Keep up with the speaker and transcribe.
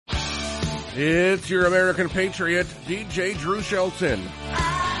It's your American Patriot, DJ Drew Shelton.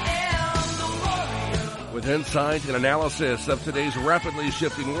 With insight and analysis of today's rapidly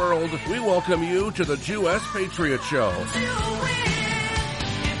shifting world, we welcome you to the U.S. Patriot Show.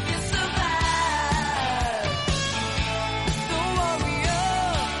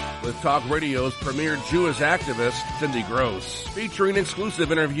 With Talk Radio's premier Jewish activist, Cindy Gross. Featuring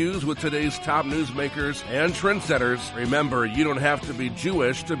exclusive interviews with today's top newsmakers and trendsetters. Remember, you don't have to be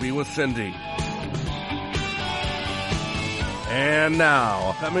Jewish to be with Cindy. And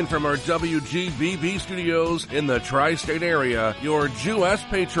now, coming from our WGBB studios in the tri-state area, your Jewish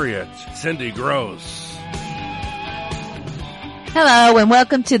Patriot, Cindy Gross. Hello and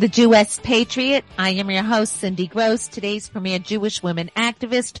welcome to the Jewish Patriot. I am your host, Cindy Gross, today's premier Jewish women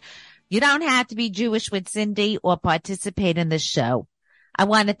activist. You don't have to be Jewish with Cindy or participate in this show. I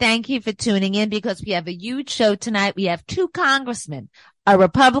want to thank you for tuning in because we have a huge show tonight. We have two congressmen, a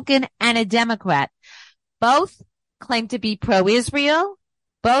Republican and a Democrat. Both claim to be pro-Israel.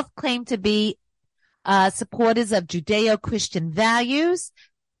 Both claim to be supporters of Judeo-Christian values.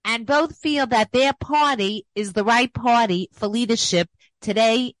 And both feel that their party is the right party for leadership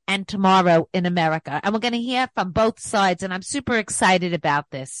today and tomorrow in America. And we're going to hear from both sides, and I'm super excited about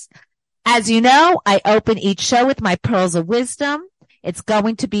this. As you know, I open each show with my pearls of wisdom. It's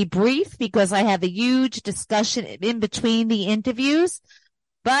going to be brief because I have a huge discussion in between the interviews.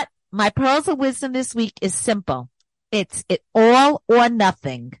 But my pearls of wisdom this week is simple. It's it all or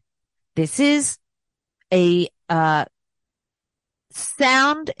nothing. This is a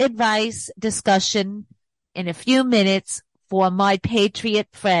sound advice discussion in a few minutes for my patriot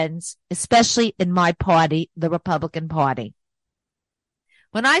friends, especially in my party, the Republican Party.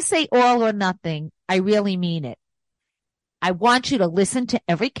 When I say all or nothing, I really mean it. I want you to listen to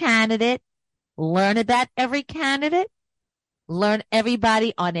every candidate, learn about every candidate, learn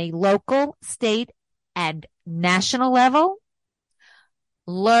everybody on a local, state, and national level,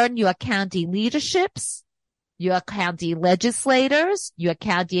 learn your county leaderships, your county legislators, your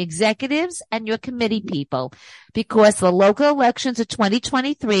county executives, and your committee people, because the local elections of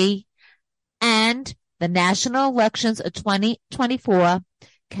 2023 and the national elections of 2024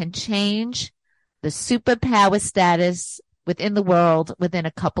 can change the superpower status within the world within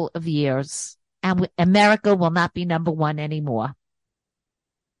a couple of years. And America will not be number one anymore.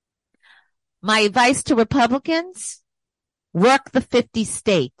 My advice to Republicans, work the 50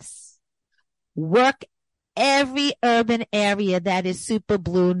 states. Work every urban area that is super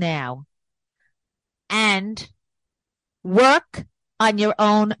blue now. And work on your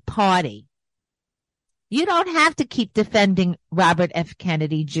own party. You don't have to keep defending Robert F.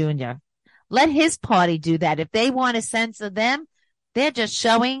 Kennedy Jr. Let his party do that. If they want to censor them, they're just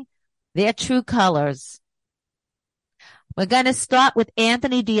showing their true colors. We're going to start with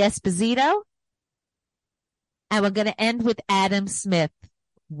Anthony D'Esposito, and we're going to end with Adam Smith,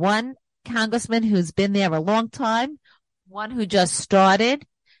 one congressman who's been there a long time, one who just started,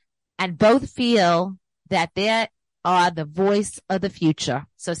 and both feel that they are the voice of the future.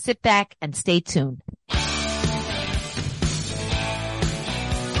 So sit back and stay tuned.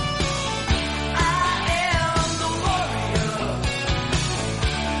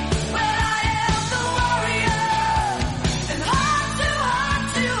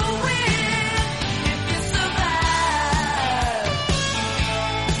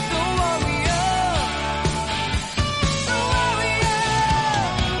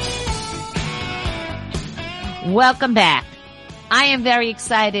 Welcome back. I am very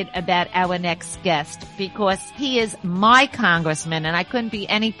excited about our next guest because he is my congressman, and I couldn't be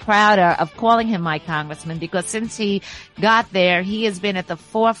any prouder of calling him my congressman because since he got there, he has been at the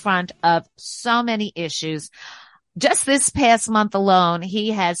forefront of so many issues. Just this past month alone, he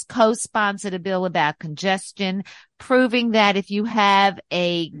has co-sponsored a bill about congestion, proving that if you have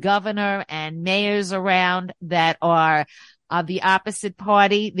a governor and mayors around that are of the opposite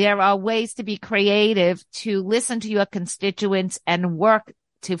party, there are ways to be creative, to listen to your constituents and work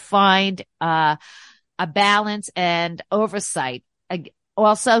to find a balance and oversight.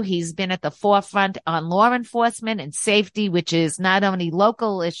 Also, he's been at the forefront on law enforcement and safety, which is not only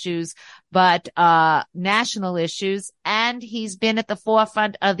local issues, but national issues. And he's been at the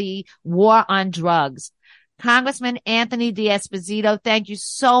forefront of the war on drugs. Congressman Anthony D'Esposito, thank you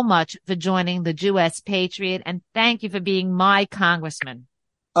so much for joining the U.S. Patriot, and thank you for being my congressman.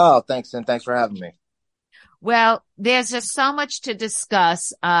 Oh, thanks, and thanks for having me. Well, there's just so much to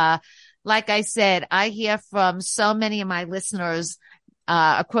discuss. Like I said, I hear from so many of my listeners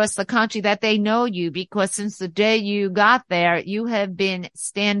across the country that they know you because since the day you got there, you have been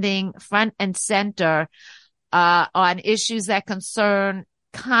standing front and center on issues that concern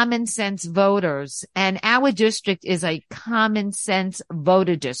common sense voters, and our district is a common sense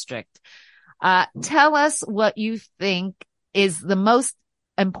voter district. Tell us what you think is the most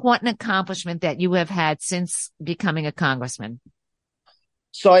important accomplishment that you have had since becoming a congressman.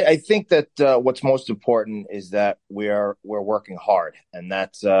 So I think that what's most important is that we're working hard, and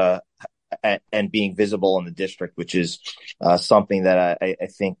that's and being visible in the district, which is something that I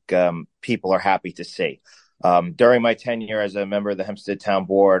think people are happy to see. During my tenure as a member of the Hempstead Town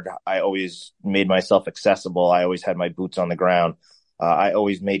Board, I always made myself accessible. I always had my boots on the ground. I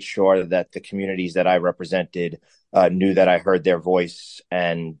always made sure that the communities that I represented knew that I heard their voice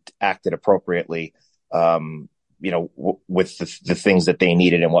and acted appropriately. With the things that they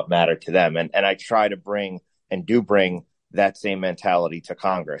needed and what mattered to them. And I try to bring that same mentality to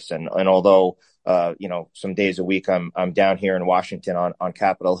Congress. And although, some days a week I'm down here in Washington on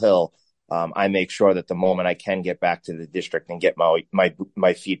Capitol Hill, I make sure that the moment I can get back to the district and get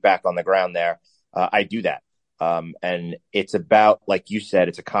my feet back on the ground there, I do that. And it's about, like you said,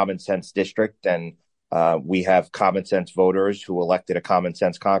 it's a common sense district, and we have common sense voters who elected a common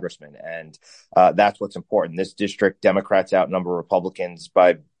sense congressman. And that's what's important. This district, Democrats outnumber Republicans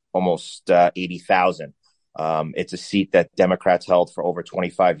by almost 80,000. It's a seat that Democrats held for over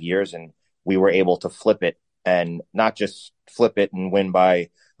 25 years, and we were able to flip it, and not just flip it and win by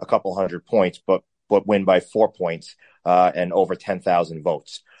a couple hundred points, but win by 4 points and over 10,000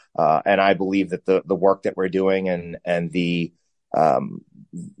 votes. And I believe that the work that we're doing and the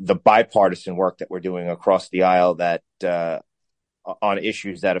bipartisan work that we're doing across the aisle that on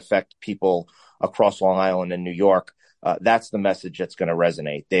issues that affect people across Long Island and New York, that's the message that's going to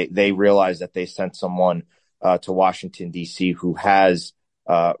resonate. They realize that they sent someone to Washington, D.C. who has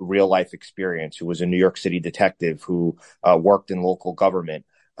real life experience, who was a New York City detective, who worked in local government,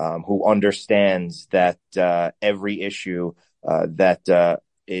 who understands that every issue that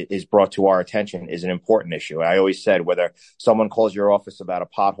is brought to our attention is an important issue. I always said, whether someone calls your office about a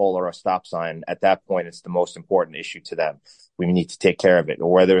pothole or a stop sign, at that point, it's the most important issue to them. We need to take care of it. Or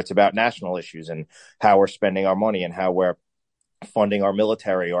whether it's about national issues and how we're spending our money and how we're funding our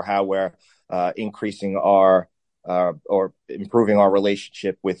military, or how we're increasing our or improving our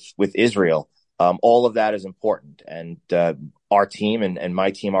relationship with Israel. All of that is important. And our team and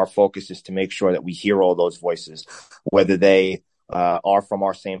my team, our focus is to make sure that we hear all those voices, whether they are from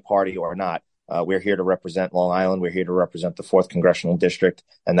our same party or not. We're here to represent Long Island. We're here to represent the 4th Congressional District,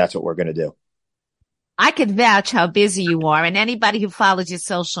 and that's what we're going to do. I could vouch how busy you are, and anybody who follows your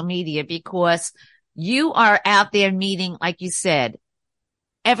social media, because you are out there meeting, like you said,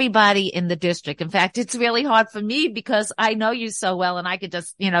 everybody in the district. In fact, it's really hard for me because I know you so well and I could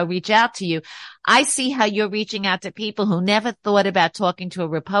just, reach out to you. I see how you're reaching out to people who never thought about talking to a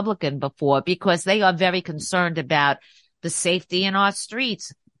Republican before, because they are very concerned about the safety in our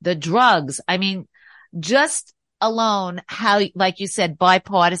streets, the drugs. I mean, just alone how, like you said,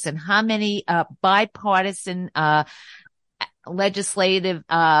 bipartisan, how many bipartisan legislative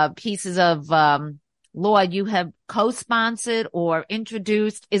pieces of law you have co-sponsored or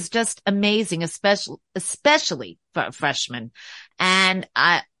introduced is just amazing, especially for a freshman. And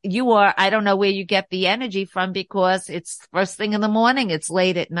I don't know where you get the energy from, because it's first thing in the morning, it's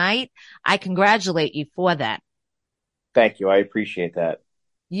late at night. I congratulate you for that. Thank you. I appreciate that.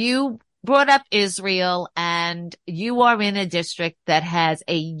 You brought up Israel, and you are in a district that has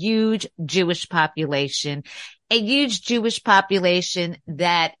a huge Jewish population,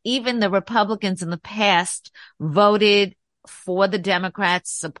 that even the Republicans in the past voted for the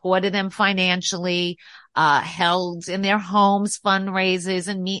Democrats, supported them financially, held in their homes fundraisers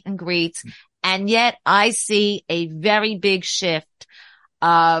and meet and greets. And yet I see a very big shift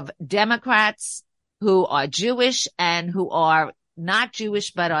of Democrats who are Jewish and who are not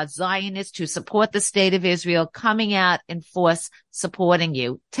Jewish, but are Zionists, who support the state of Israel, coming out in force supporting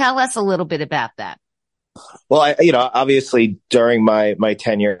you. Tell us a little bit about that. Well, obviously during my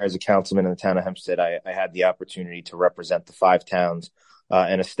tenure as a councilman in the town of Hempstead, I had the opportunity to represent the 5 towns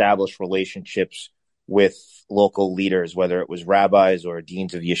and establish relationships with local leaders, whether it was rabbis or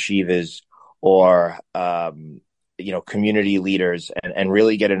deans of yeshivas or, community leaders, and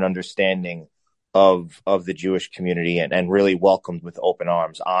really get an understanding of the Jewish community, and really welcomed with open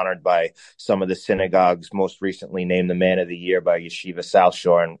arms, honored by some of the synagogues, most recently named the Man of the Year by Yeshiva South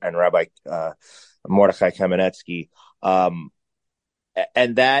Shore and Rabbi Mordechai Kamenetsky.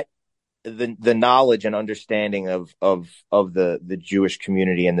 And that the knowledge and understanding of the Jewish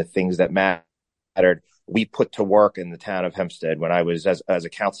community and the things that mattered, we put to work in the town of Hempstead. When I was as a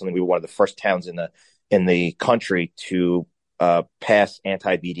councilman, we were one of the first towns in the country to pass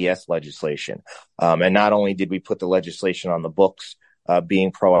anti-BDS legislation. And not only did we put the legislation on the books,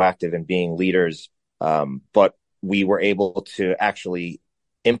 being proactive and being leaders. But we were able to actually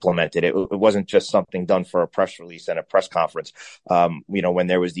implement it. It wasn't just something done for a press release and a press conference. When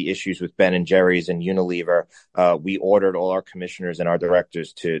there was the issues with Ben and Jerry's and Unilever, we ordered all our commissioners and our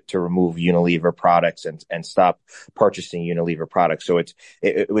directors to remove Unilever products and stop purchasing Unilever products. So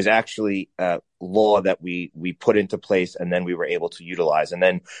it was actually law that we put into place, and then we were able to utilize. And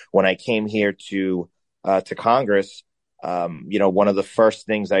then when I came here to Congress, one of the first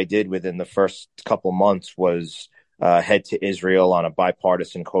things I did within the first couple months was head to Israel on a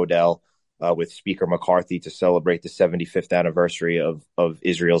bipartisan codel with Speaker McCarthy to celebrate the 75th anniversary of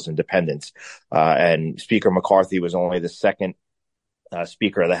Israel's independence. And Speaker McCarthy was only the second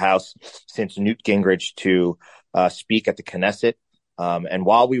Speaker of the House since Newt Gingrich to speak at the Knesset. And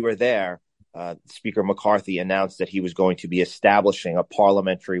while we were there, Speaker McCarthy announced that he was going to be establishing a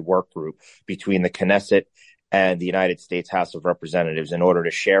parliamentary work group between the Knesset and the United States House of Representatives in order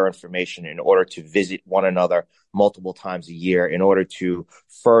to share information, in order to visit one another multiple times a year, in order to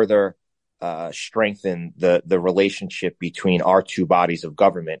further strengthen the relationship between our two bodies of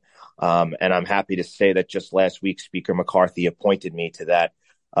government. And I'm happy to say that just last week, Speaker McCarthy appointed me to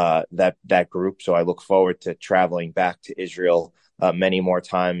that group. So I look forward to traveling back to Israel many more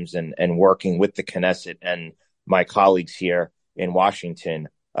times and working with the Knesset and my colleagues here in Washington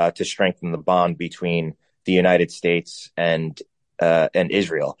to strengthen the bond between the United States and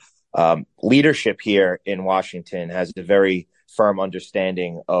Israel. Leadership here in Washington has a very firm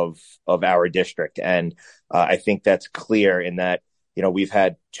understanding of our district. And I think that's clear in that, we've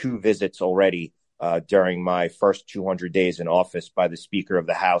had 2 visits already during my first 200 days in office by the Speaker of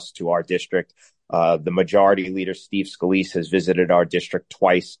the House to our district. The Majority Leader, Steve Scalise, has visited our district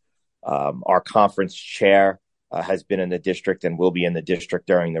twice. Our conference chair has been in the district and will be in the district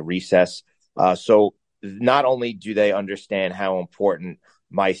during the recess. So not only do they understand how important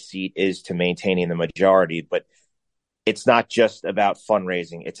my seat is to maintaining the majority, but it's not just about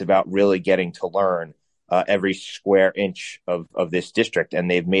fundraising. It's about really getting to learn every square inch of this district. And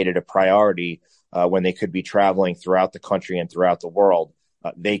they've made it a priority when they could be traveling throughout the country and throughout the world.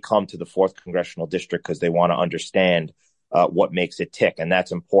 They come to the 4th Congressional District because they want to understand what makes it tick. And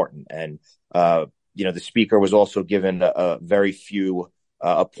that's important. And, the Speaker was also given a very few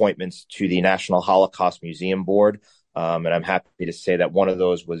appointments to the National Holocaust Museum Board. And I'm happy to say that one of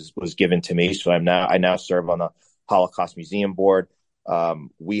those was given to me. So I now serve on the Holocaust Museum Board.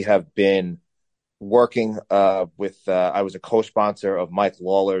 We have been working with, I was a co-sponsor of Mike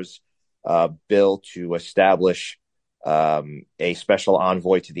Lawler's bill to establish a special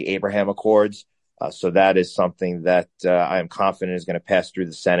envoy to the Abraham Accords. So that is something that I am confident is going to pass through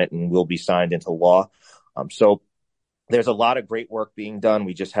the Senate and will be signed into law. So there's a lot of great work being done.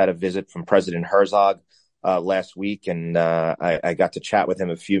 We just had a visit from President Herzog last week, and I got to chat with him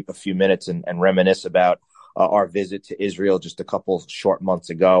a few minutes and reminisce about our visit to Israel just a couple short months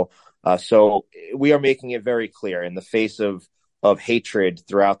ago. So we are making it very clear in the face of hatred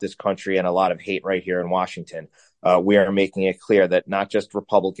throughout this country and a lot of hate right here in Washington. We are making it clear that not just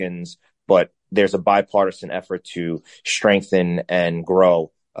Republicans, but there's a bipartisan effort to strengthen and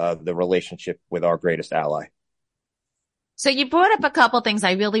grow the relationship with our greatest ally. So you brought up a couple things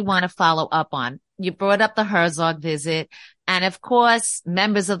I really want to follow up on. You brought up the Herzog visit. And of course,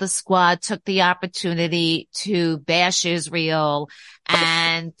 members of the squad took the opportunity to bash Israel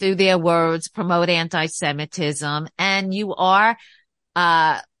and through their words, promote anti-Semitism. And you are,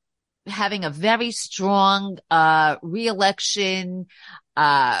 having a very strong, re-election,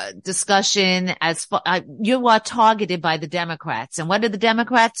 discussion as far, you are targeted by the Democrats. And what do the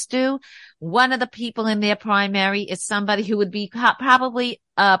Democrats do? One of the people in their primary is somebody who would be probably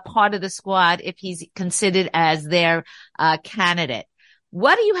part of the squad if he's considered as their candidate.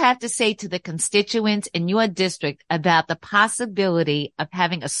 What do you have to say to the constituents in your district about the possibility of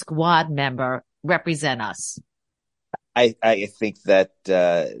having a squad member represent us? I think that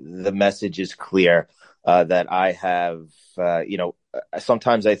the message is clear that I have,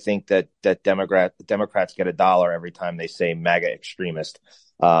 sometimes I think that Democrats get $1 every time they say MAGA extremist.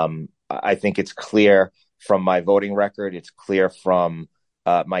 I think it's clear from my voting record. It's clear from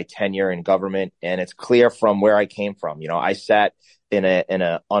my tenure in government, and it's clear from where I came from. I sat in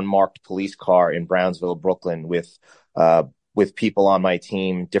a unmarked police car in Brownsville, Brooklyn, with people on my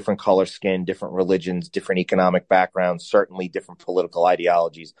team, different color skin, different religions, different economic backgrounds, certainly different political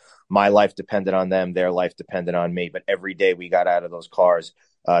ideologies. My life depended on them. Their life depended on me. But every day we got out of those cars,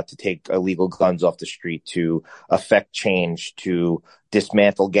 to take illegal guns off the street, to affect change, to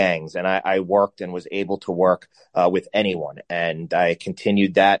dismantle gangs. And I worked and was able to work with anyone. And I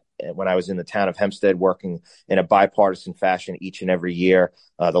continued that when I was in the town of Hempstead, working in a bipartisan fashion each and every year.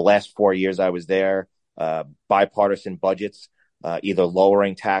 The last 4 years I was there, bipartisan budgets, either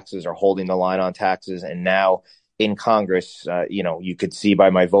lowering taxes or holding the line on taxes. And now in Congress, you could see by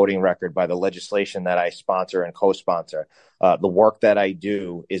my voting record, by the legislation that I sponsor and co-sponsor, the work that I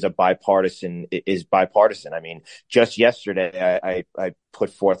do is bipartisan. I mean, just yesterday, I put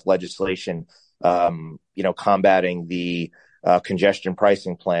forth legislation, combating the congestion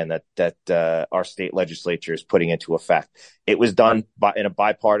pricing plan that our state legislature is putting into effect. It was done in a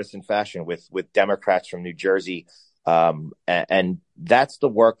bipartisan fashion with Democrats from New Jersey, and that's the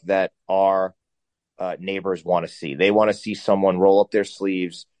work that our neighbors want to see. They want to see someone roll up their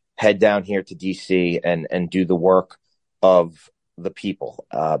sleeves, head down here to DC and do the work of the people.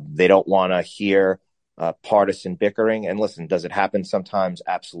 They don't want to hear partisan bickering. And listen, does it happen sometimes?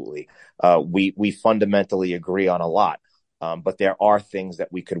 Absolutely. We fundamentally agree on a lot, but there are things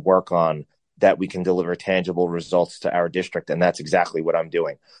that we could work on that we can deliver tangible results to our district. And that's exactly what I'm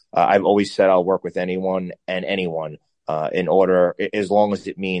doing. I've always said I'll work with anyone and anyone in order, as long as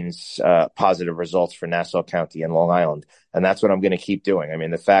it means positive results for Nassau County and Long Island. And that's what I'm going to keep doing. I mean,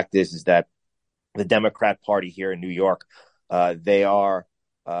 the fact is that the Democrat Party here in New York, they are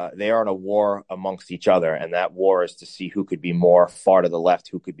in a war amongst each other. And that war is to see who could be more far to the left,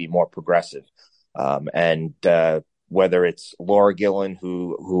 who could be more progressive. Whether it's Laura Gillen,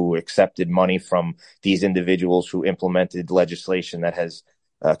 who accepted money from these individuals who implemented legislation that has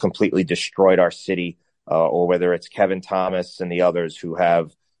completely destroyed our city, or whether it's Kevin Thomas and the others who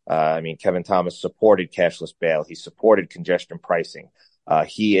have, Kevin Thomas supported cashless bail. He supported congestion pricing.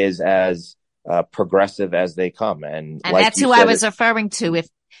 He is as progressive as they come. And like that's who I was referring to.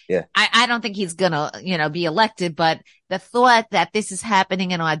 I don't think he's going to, be elected, but the thought that this is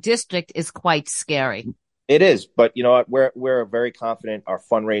happening in our district is quite scary. It is. But you know what? We're very confident. Our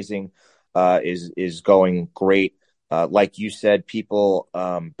fundraising is going great. Like you said, people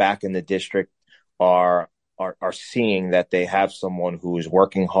back in the district are seeing that they have someone who is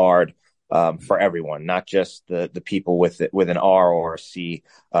working hard for everyone, not just the people with an R or a C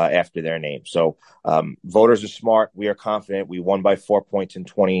after their name. So voters are smart. We are confident. We won by 4 points in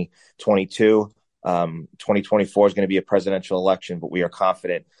 2022. 2024 is going to be a presidential election, but we are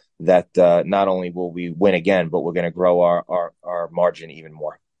confident that not only will we win again, but we're going to grow our margin even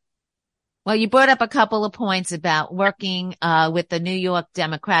more. Well, you brought up a couple of points about working with the New York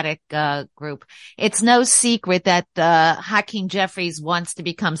Democratic group. It's no secret that Hakeem Jeffries wants to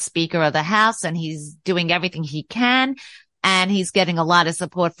become Speaker of the House, and he's doing everything he can. And he's getting a lot of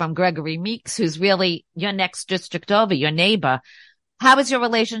support from Gregory Meeks, who's really your next district over, your neighbor. How is your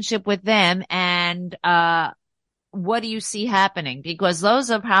relationship with them? And what do you see happening? Because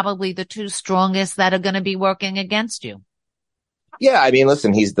those are probably the two strongest that are going to be working against you. Yeah, I mean,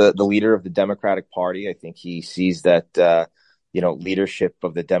 listen, he's the leader of the Democratic Party. I think he sees that, leadership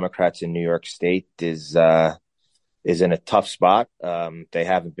of the Democrats in New York State is in a tough spot. They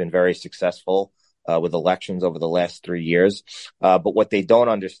haven't been very successful with elections over the last 3 years. But what they don't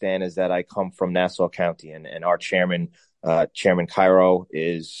understand is that I come from Nassau County, and our chairman, Chairman Cairo,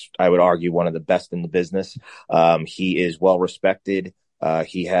 is, I would argue, one of the best in the business. He is well respected.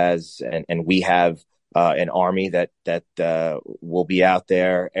 He has, and we have, an army that will be out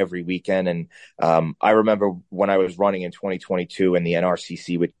there every weekend. And I remember when I was running in 2022, and the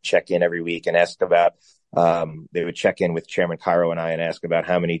NRCC would check in every week and ask about, they would check in with Chairman Cairo and I and ask about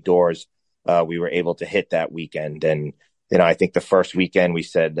how many doors we were able to hit that weekend. And, I think the first weekend we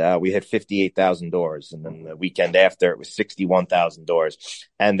said we hit 58,000 doors. And then the weekend after it was 61,000 doors.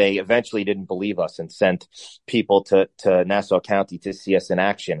 And they eventually didn't believe us and sent people to Nassau County to see us in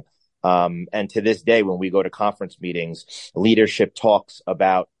action. And to this day, when we go to conference meetings, leadership talks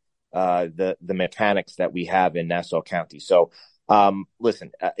about the mechanics that we have in Nassau County. So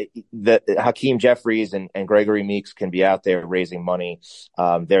listen, the Hakeem Jeffries and Gregory Meeks can be out there raising money.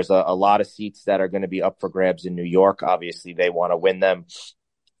 There's a lot of seats that are going to be up for grabs in New York. Obviously, they want to win them.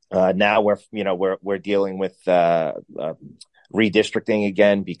 Now we're dealing with redistricting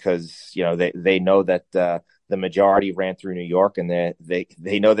again because they know that the majority ran through New York, and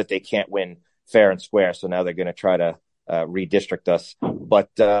they know that they can't win fair and square. So now they're going to try to redistrict us. But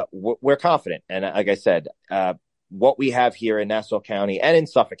we're confident. And like I said, what we have here in Nassau County and in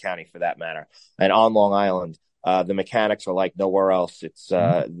Suffolk County, for that matter, and on Long Island, The mechanics are like nowhere else. It's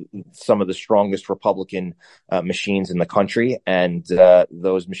some of the strongest Republican machines in the country, and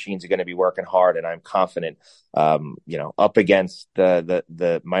those machines are going to be working hard. And I'm confident, up against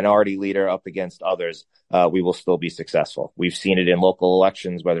the minority leader, up against others, we will still be successful. We've seen it in local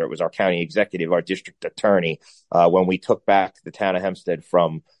elections, whether it was our county executive, our district attorney, when we took back the town of Hempstead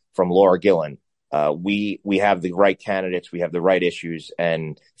from Laura Gillen. We have the right candidates, we have the right issues,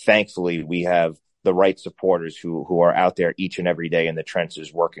 and thankfully we have the right supporters who are out there each and every day in the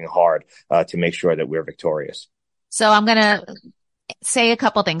trenches working hard to make sure that we're victorious. So I'm going to say a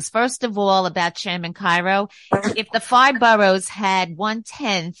couple things. First of all, about Chairman Cairo, if the 5 boroughs had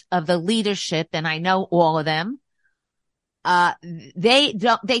 1/10 of the leadership, and I know all of them, they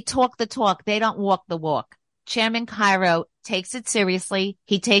talk the talk. They don't walk the walk. Chairman Cairo takes it seriously.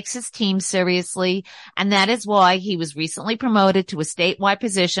 He takes his team seriously. And that is why he was recently promoted to a statewide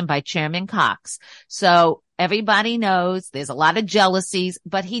position by Chairman Cox. So everybody knows there's a lot of jealousies,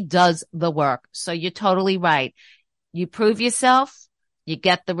 but he does the work. So you're totally right. You prove yourself, you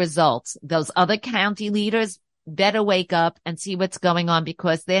get the results. Those other county leaders better wake up and see what's going on,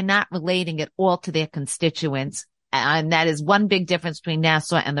 because they're not relating it all to their constituents. And that is one big difference between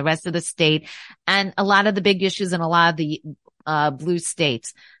Nassau and the rest of the state, and a lot of the big issues in a lot of the blue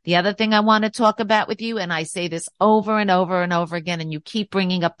states. The other thing I want to talk about with you, and I say this over and over and over again, and you keep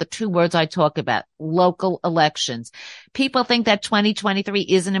bringing up the 2 words I talk about, local elections. People think that 2023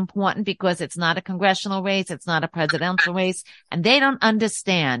 isn't important because it's not a congressional race, it's not a presidential race, and they don't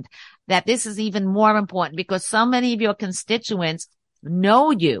understand that this is even more important because so many of your constituents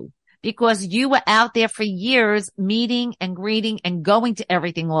know you, because you were out there for years meeting and greeting and going to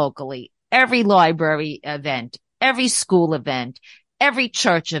everything locally, every library event, every school event, every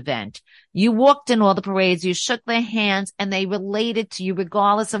church event. You walked in all the parades, you shook their hands, and they related to you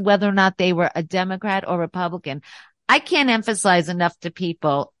regardless of whether or not they were a Democrat or Republican. I can't emphasize enough to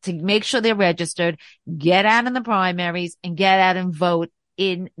people to make sure they're registered, get out in the primaries, and get out and vote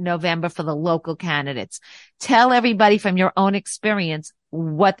in November for the local candidates. Tell everybody from your own experience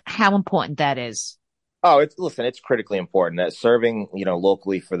how important that is. Oh, it's critically important that serving,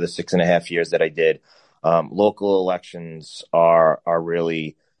 locally for the 6.5 years that I did. Local elections are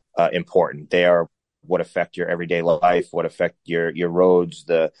really important. They are what affect your everyday life, what affect your roads,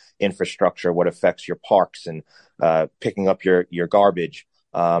 the infrastructure, what affects your parks, and picking up your garbage.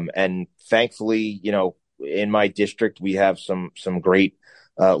 And thankfully, in my district, we have some great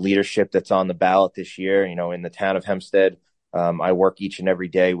leadership that's on the ballot this year. In the town of Hempstead, I work each and every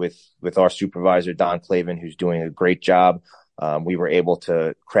day with our supervisor, Don Clavin, who's doing a great job. We were able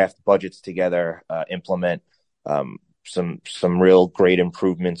to craft budgets together, implement some real great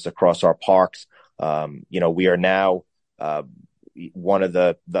improvements across our parks. We are now one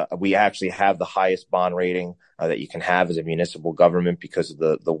of we actually have the highest bond rating that you can have as a municipal government because of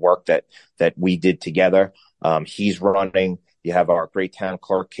the work that we did together. He's running. You have our great town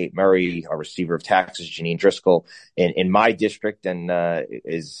clerk, Kate Murray, our receiver of taxes, Janine Driscoll, in my district, and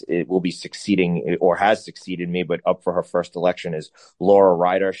it will be succeeding or has succeeded me, but up for her first election is Laura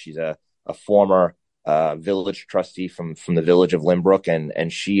Ryder. She's a former village trustee from the village of Limbrook,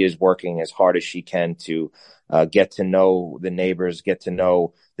 and she is working as hard as she can to get to know the neighbors, get to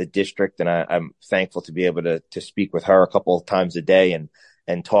know the district, and I'm thankful to be able to speak with her a couple of times a day and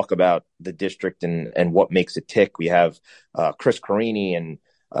talk about the district and what makes it tick. We have Chris Carini and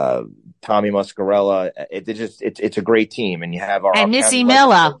Tommy Muscarella. It's a great team, and you have our Missy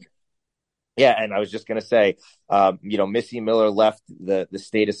Miller. Yeah, and I was just going to say, Missy Miller left the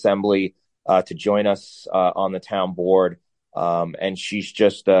state assembly to join us on the town board, and she's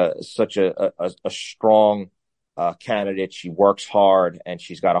just such a strong candidate. She works hard, and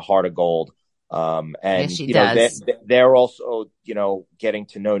she's got a heart of gold. And yes, she does. They're also, getting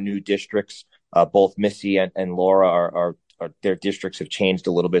to know new districts. Both Missy and Laura are their districts have changed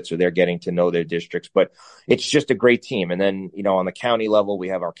a little bit, so they're getting to know their districts. But it's just a great team. And then, on the county level, we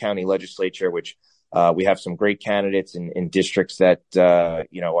have our county legislature, which we have some great candidates in districts that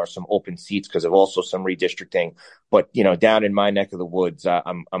are some open seats because of also some redistricting. But down in my neck of the woods,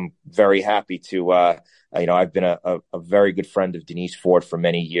 I'm very happy to. I've been a very good friend of Denise Ford for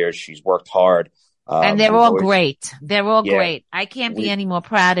many years. She's worked hard. And they're all great. They're all great. I can't be any more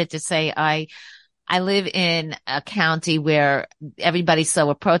prouder to say I live in a county where everybody's so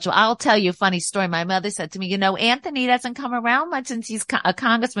approachable. I'll tell you a funny story. My mother said to me, Anthony doesn't come around much since he's a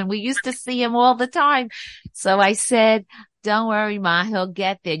congressman. We used to see him all the time. So I said, don't worry, Ma, he'll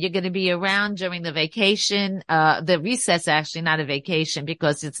get there. You're going to be around during the vacation, the recess, actually, not a vacation,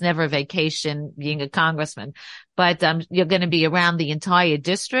 because it's never a vacation being a congressman, but you're going to be around the entire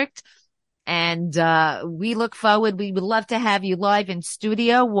district. And we look forward. We would love to have you live in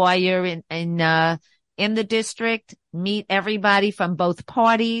studio while you're in the district. Meet everybody from both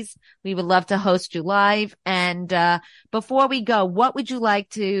parties. We would love to host you live. And before we go, what would you like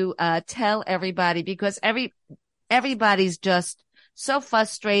to tell everybody? Because everybody's just so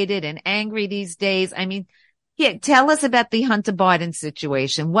frustrated and angry these days. I mean, yeah, tell us about the Hunter Biden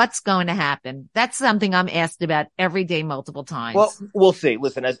situation. What's going to happen? That's something I'm asked about every day, multiple times. Well, we'll see.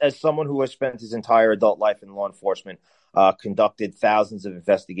 Listen, as someone who has spent his entire adult life in law enforcement, conducted thousands of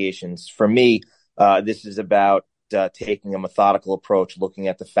investigations, for me, this is about taking a methodical approach, looking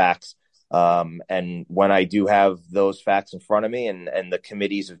at the facts. And when I do have those facts in front of me and the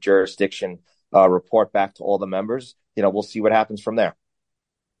committees of jurisdiction report back to all the members, we'll see what happens from there.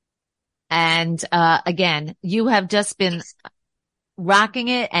 And again, you have just been rocking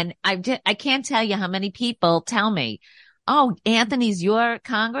it. And I can't tell you how many people tell me, "Oh, Anthony's your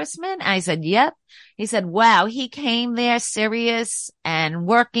congressman?" I said, "Yep." He said, "Wow, he came there serious and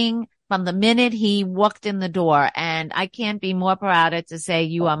working from the minute he walked in the door." And I can't be more prouder to say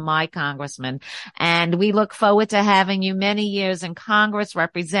you are my congressman. And we look forward to having you many years in Congress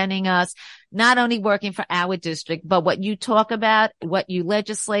representing us, not only working for our district, but what you talk about, what you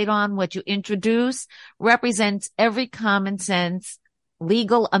legislate on, what you introduce represents every common sense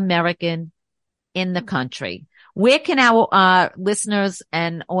legal American in the country. Where can our listeners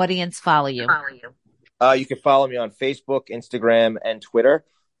and audience follow you? You can follow me on Facebook, Instagram, and Twitter.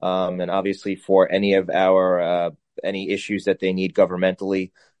 And obviously for any of our any issues that they need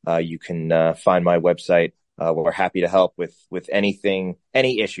governmentally, you can find my website. We're happy to help with anything,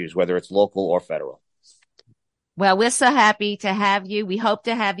 any issues, whether it's local or federal. Well, we're so happy to have you. We hope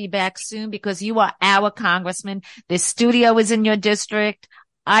to have you back soon because you are our congressman. This studio is in your district.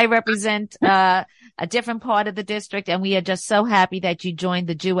 I represent a different part of the district, and we are just so happy that you joined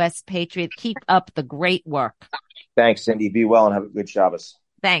the Jewess Patriot. Keep up the great work. Thanks, Cindy. Be well and have a good Shabbos.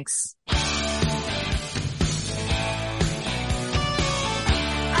 Thanks.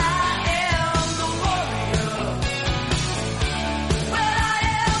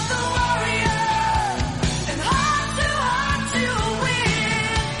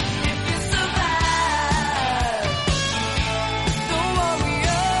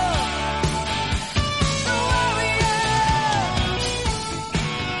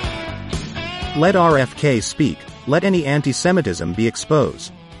 Let RFK speak, let any anti-Semitism be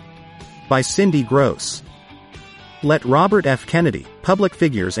exposed. By Cindy Gross. Let Robert F. Kennedy, public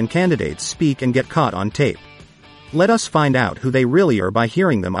figures and candidates speak and get caught on tape. Let us find out who they really are by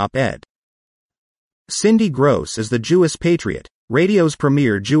hearing them op-ed. Cindy Gross is the Jewess Patriot, radio's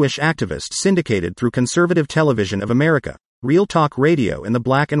premier Jewish activist syndicated through Conservative Television of America, Real Talk Radio and the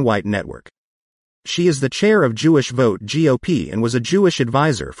Black and White Network. She is the chair of Jewish Vote GOP and was a Jewish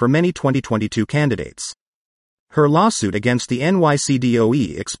advisor for many 2022 candidates. Her lawsuit against the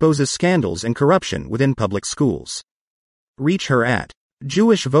NYCDOE exposes scandals and corruption within public schools. Reach her at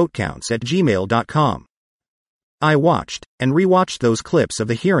jewishvotecounts@gmail.com. I watched and rewatched those clips of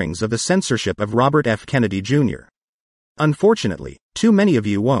the hearings of the censorship of Robert F. Kennedy Jr. Unfortunately, too many of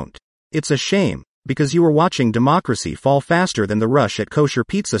you won't. It's a shame, because you were watching democracy fall faster than the rush at kosher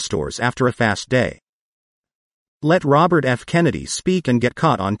pizza stores after a fast day. Let Robert F. Kennedy speak and get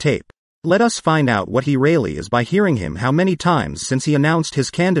caught on tape. Let us find out what he really is by hearing him. How many times since he announced his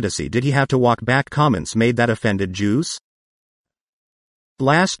candidacy did he have to walk back comments made that offended Jews?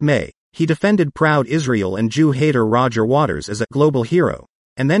 Last May, he defended proud Israel and Jew hater Roger Waters as a global hero,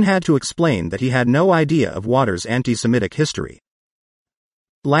 and then had to explain that he had no idea of Waters' anti-Semitic history.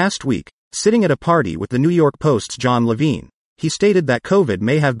 Last week, sitting at a party with the New York Post's John Levine, he stated that COVID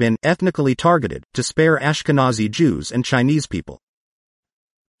may have been ethnically targeted to spare Ashkenazi Jews and Chinese people.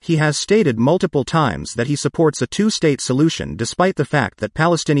 He has stated multiple times that he supports a two-state solution despite the fact that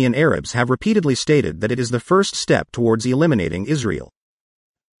Palestinian Arabs have repeatedly stated that it is the first step towards eliminating Israel.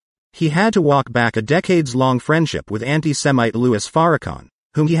 He had to walk back a decades-long friendship with anti-Semite Louis Farrakhan,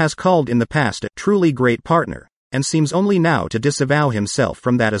 whom he has called in the past a truly great partner, and seems only now to disavow himself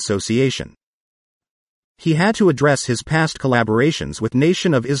from that association. He had to address his past collaborations with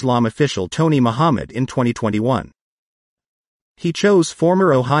Nation of Islam official Tony Muhammad in 2021. He chose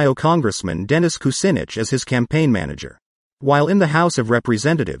former Ohio Congressman Dennis Kucinich as his campaign manager. While in the House of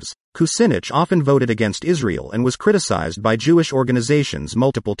Representatives, Kucinich often voted against Israel and was criticized by Jewish organizations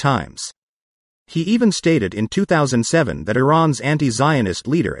multiple times. He even stated in 2007 that Iran's anti-Zionist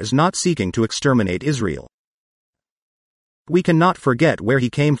leader is not seeking to exterminate Israel. We cannot forget where he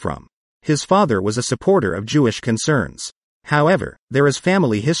came from. His father was a supporter of Jewish concerns. However, there is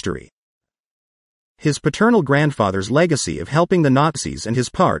family history. His paternal grandfather's legacy of helping the Nazis and his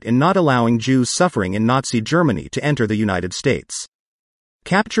part in not allowing Jews suffering in Nazi Germany to enter the United States.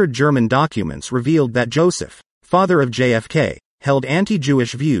 Captured German documents revealed that Joseph, father of JFK, held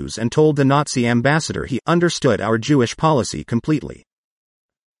anti-Jewish views and told the Nazi ambassador he understood our Jewish policy completely.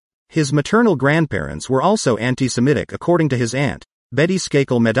 His maternal grandparents were also anti-Semitic according to his aunt, Betty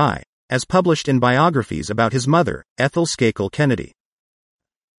Skakel Medai, as published in biographies about his mother, Ethel Skakel Kennedy.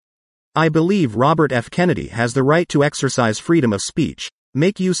 I believe Robert F. Kennedy has the right to exercise freedom of speech,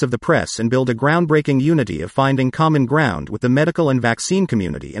 make use of the press and build a groundbreaking unity of finding common ground with the medical and vaccine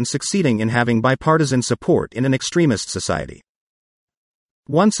community and succeeding in having bipartisan support in an extremist society.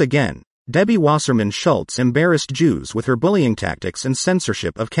 Once again, Debbie Wasserman Schultz embarrassed Jews with her bullying tactics and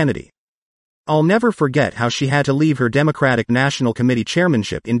censorship of Kennedy. I'll never forget how she had to leave her Democratic National Committee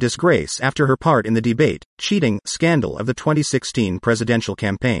chairmanship in disgrace after her part in the debate, cheating scandal of the 2016 presidential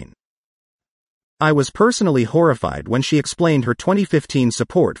campaign. I was personally horrified when she explained her 2015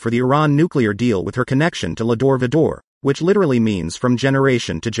 support for the Iran nuclear deal with her connection to Lador Vador, which literally means from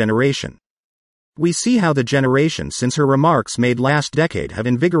generation to generation. We see how the generations since her remarks made last decade have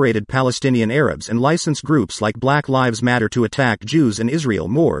invigorated Palestinian Arabs and licensed groups like Black Lives Matter to attack Jews in Israel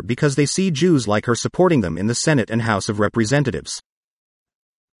more because they see Jews like her supporting them in the Senate and House of Representatives.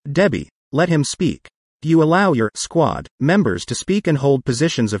 Debbie, let him speak. You allow your squad members to speak and hold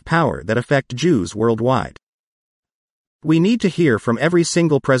positions of power that affect Jews worldwide. We need to hear from every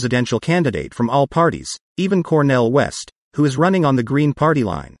single presidential candidate from all parties, even Cornel West, who is running on the Green Party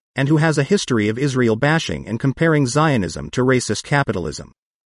line, and who has a history of Israel bashing and comparing Zionism to racist capitalism.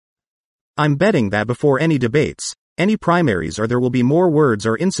 I'm betting that before any debates, any primaries there will be more words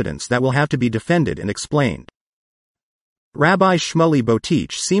or incidents that will have to be defended and explained. Rabbi Shmuley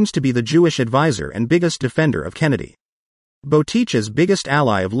Boteach seems to be the Jewish advisor and biggest defender of Kennedy. Boteach's biggest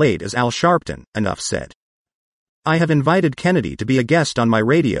ally of late is Al Sharpton, enough said. I have invited Kennedy to be a guest on my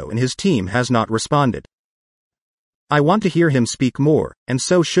radio and his team has not responded. I want to hear him speak more, and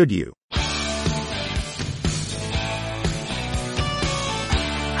so should you.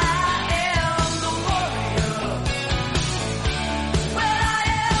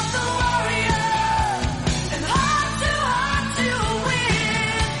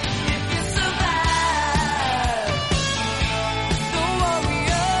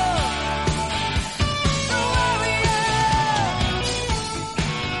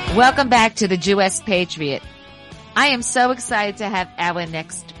 Welcome back to the Jewess Patriot. I am so excited to have our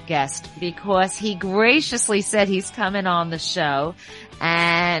next guest because he graciously said he's coming on the show,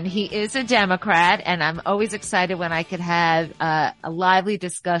 and he is a Democrat, and I'm always excited when I could have a lively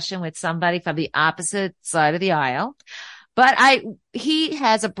discussion with somebody from the opposite side of the aisle. But he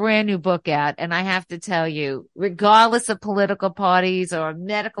has a brand new book out, and I have to tell you, regardless of political parties or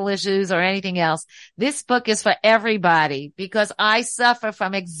medical issues or anything else, this book is for everybody because I suffer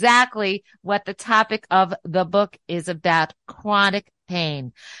from exactly what the topic of the book is about: chronic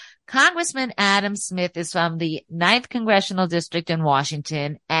pain. Congressman Adam Smith is from the 9th Congressional District in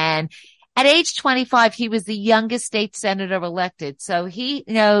Washington, and at age 25, he was the youngest state senator elected. So he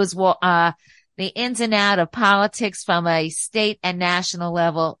knows the ins and out of politics from a state and national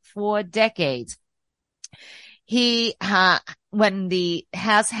level for decades. He, when the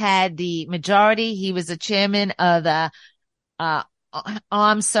House had the majority, he was the chairman of the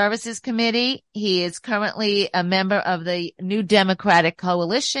Armed Services Committee. He is currently a member of the New Democratic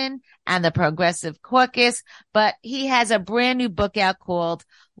Coalition and the Progressive Caucus, but he has a brand new book out called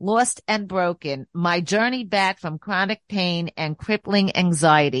Lost and Broken: My Journey Back from Chronic Pain and Crippling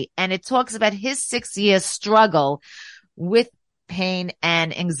Anxiety. And it talks about his 6-year struggle with pain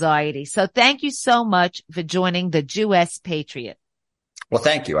and anxiety. So thank you so much for joining the Jewess Patriot. Well,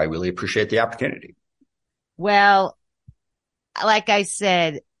 thank you. I really appreciate the opportunity. Well, like I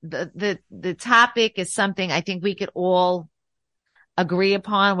said, the topic is something I think we could all agree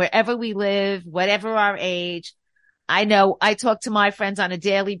upon wherever we live, whatever our age. I know I talk to my friends on a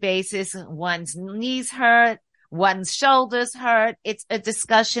daily basis. One's knees hurt, one's shoulders hurt. It's a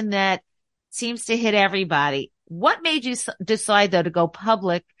discussion that seems to hit everybody. What made you decide, though, to go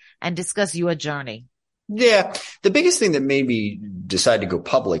public and discuss your journey? Yeah, the biggest thing that made me decide to go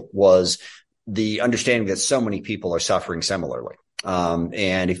public was the understanding that so many people are suffering similarly.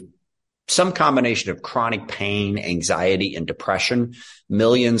 And if some combination of chronic pain, anxiety, and depression,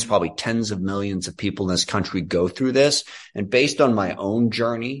 millions, probably tens of millions of people in this country go through this. And based on my own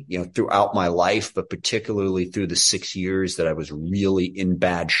journey, throughout my life, but particularly through the 6 years that I was really in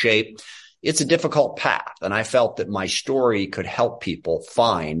bad shape, it's a difficult path. And I felt that my story could help people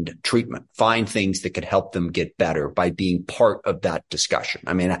find treatment, find things that could help them get better by being part of that discussion.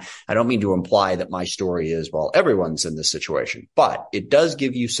 I mean, I don't mean to imply that my story is, well, everyone's in this situation, but it does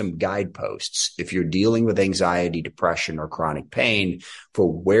give you some guideposts if you're dealing with anxiety, depression, or chronic pain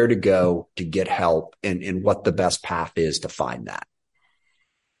for where to go to get help and what the best path is to find that.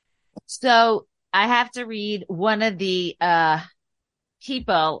 So I have to read one of the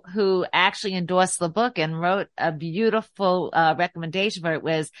people who actually endorsed the book and wrote a beautiful recommendation for it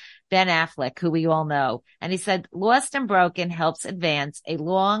was Ben Affleck, who we all know. And he said, Lost and Broken helps advance a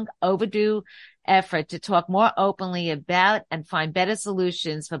long overdue effort to talk more openly about and find better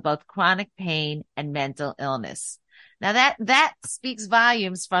solutions for both chronic pain and mental illness. Now that speaks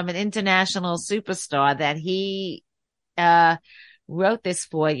volumes from an international superstar that he wrote this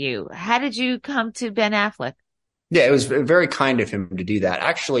for you. How did you come to Ben Affleck? Yeah, it was very kind of him to do that.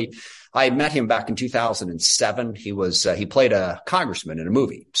 Actually, I met him back in 2007. He played a congressman in a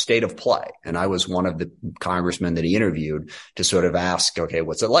movie, State of Play. And I was one of the congressmen that he interviewed to sort of ask, okay,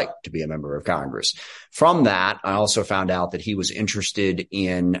 what's it like to be a member of Congress? From that, I also found out that he was interested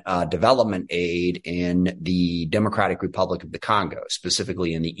in development aid in the Democratic Republic of the Congo,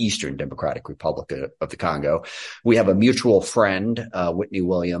 specifically in the Eastern Democratic Republic of the Congo. We have a mutual friend, Whitney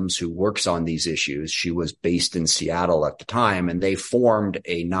Williams, who works on these issues. She was based in Seattle at the time, and they formed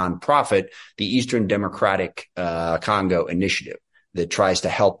a nonprofit, the Eastern Democratic Congo Initiative, that tries to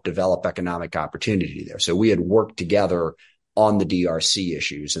help develop economic opportunity there. So we had worked together on the DRC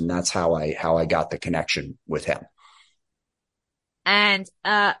issues, and that's how I got the connection with him. And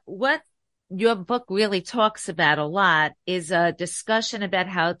what your book really talks about a lot is a discussion about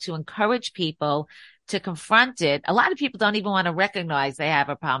how to encourage people to confront it. A lot of people don't even want to recognize they have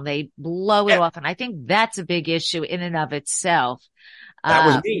a problem. They blow it off. And I think that's a big issue in and of itself. That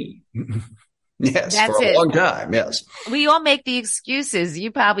was me. Yes, for a long time. Yes. We all make the excuses.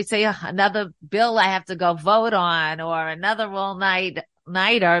 You probably say another bill I have to go vote on, or another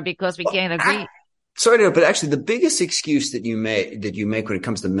all-nighter because we can't agree. Sorry to, but actually the biggest excuse that you make when it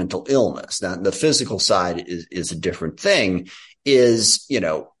comes to mental illness, now the physical side is a different thing, is,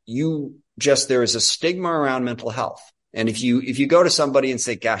 there is a stigma around mental health. And if you go to somebody and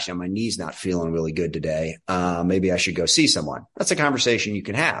say, gosh, my knee's not feeling really good today, maybe I should go see someone. That's a conversation you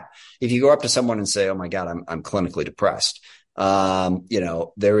can have. If you go up to someone and say, oh my God, I'm clinically depressed,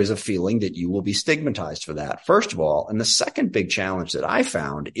 there is a feeling that you will be stigmatized for that, first of all. And the second big challenge that I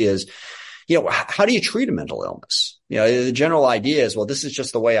found is, how do you treat a mental illness? The general idea is, well, this is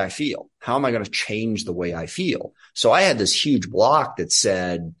just the way I feel. How am I going to change the way I feel? So I had this huge block that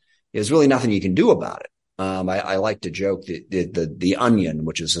said, there's really nothing you can do about it. I like to joke that the Onion,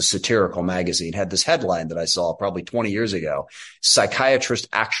 which is a satirical magazine, had this headline that I saw probably 20 years ago: psychiatrist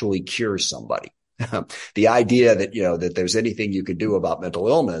actually cures somebody. The idea that, that there's anything you could do about mental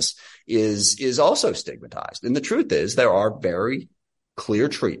illness is also stigmatized. And the truth is there are very clear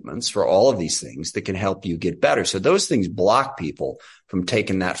treatments for all of these things that can help you get better. So those things block people from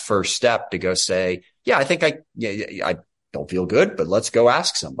taking that first step to go say, yeah, I think I don't feel good, but let's go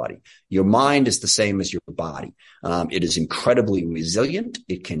ask somebody. Your mind is the same as your body. It is incredibly resilient.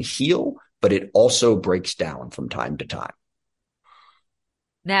 It can heal, but it also breaks down from time to time.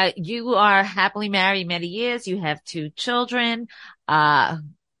 Now, you are happily married many years. You have 2 children.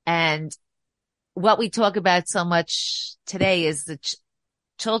 And what we talk about so much today is the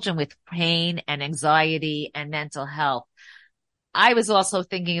children with pain and anxiety and mental health. I was also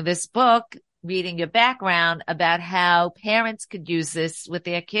thinking of this book, reading your background, about how parents could use this with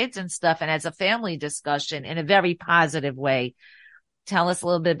their kids and stuff, and as a family discussion in a very positive way. Tell us a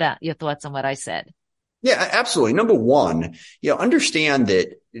little bit about your thoughts on what I said. Yeah, absolutely. Number one, understand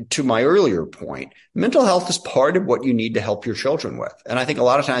that, to my earlier point, mental health is part of what you need to help your children with. And I think a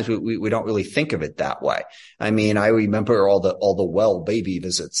lot of times we don't really think of it that way. I mean, I remember all the well baby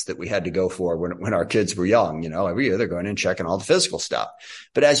visits that we had to go for when our kids were young. Every year they're going in checking all the physical stuff.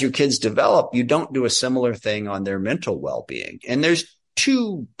 But as your kids develop, you don't do a similar thing on their mental well-being. And there's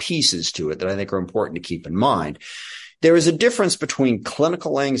 2 pieces to it that I think are important to keep in mind. There is a difference between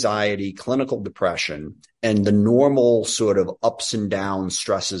clinical anxiety, clinical depression, and the normal sort of ups and downs,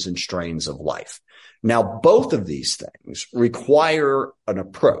 stresses and strains of life. Now, both of these things require an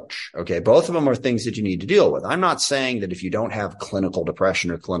approach. Okay. Both of them are things that you need to deal with. I'm not saying that if you don't have clinical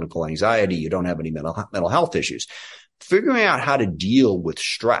depression or clinical anxiety, you don't have any mental health issues. Figuring out how to deal with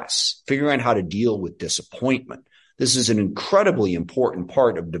stress, figuring out how to deal with disappointment. This is an incredibly important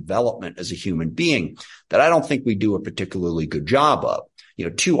part of development as a human being that I don't think we do a particularly good job of.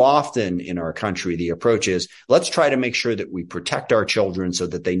 Too often in our country, the approach is, let's try to make sure that we protect our children so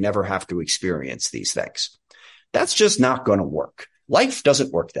that they never have to experience these things. That's just not going to work. Life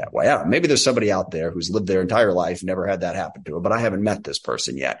doesn't work that way. I don't know, maybe there's somebody out there who's lived their entire life, never had that happen to them, but I haven't met this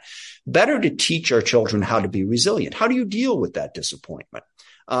person yet. Better to teach our children how to be resilient. How do you deal with that disappointment?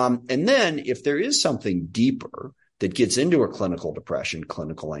 And then if there is something deeper that gets into a clinical depression,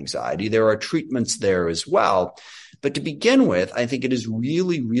 clinical anxiety, there are treatments there as well. But to begin with, I think it is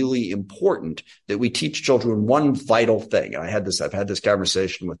really, really important that we teach children one vital thing. And I've had this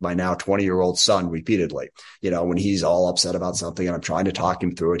conversation with my now 20-year-old son repeatedly. When he's all upset about something and I'm trying to talk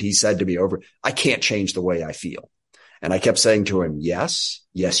him through it, he said to me I can't change the way I feel. And I kept saying to him, yes,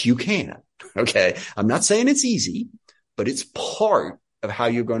 you can. Okay. I'm not saying it's easy, but it's part of how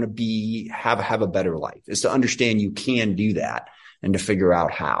you're going to have a better life, is to understand you can do that and to figure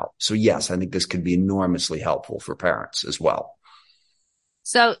out how. So yes, I think this could be enormously helpful for parents as well.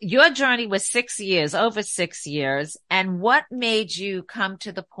 So your journey was 6 years, over 6 years. And what made you come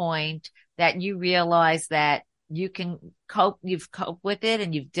to the point that you realized that you've coped with it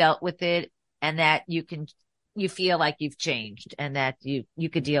and you've dealt with it, and that you feel like you've changed and that you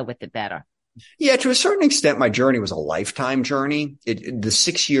could deal with it better? Yeah, to a certain extent, my journey was a lifetime journey. The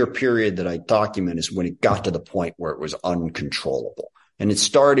 6-year period that I document is when it got to the point where it was uncontrollable. And it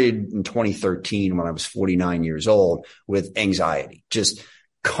started in 2013 when I was 49 years old with anxiety, just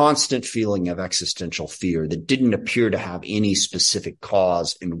constant feeling of existential fear that didn't appear to have any specific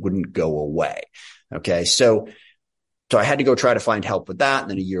cause and wouldn't go away. Okay. So I had to go try to find help with that.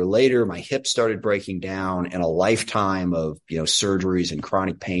 And then a year later, my hip started breaking down, and a lifetime of, surgeries and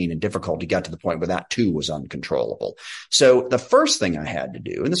chronic pain and difficulty got to the point where that too was uncontrollable. So the first thing I had to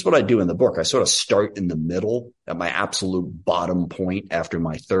do, and this is what I do in the book, I sort of start in the middle at my absolute bottom point after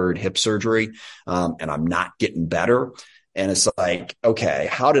my third hip surgery. And I'm not getting better. And it's like, okay,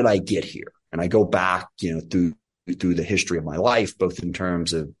 how did I get here? And I go back, through the history of my life, both in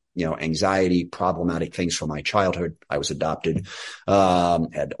terms of anxiety, problematic things from my childhood. I was adopted,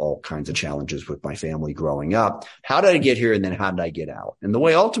 had all kinds of challenges with my family growing up. How did I get here? And then how did I get out? And the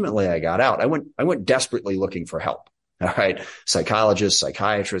way ultimately I got out, I went desperately looking for help. All right. Psychologists,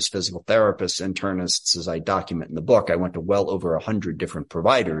 psychiatrists, physical therapists, internists, as I document in the book, I went to well over 100 different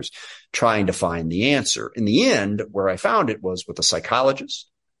providers trying to find the answer. In the end, where I found it was with a psychologist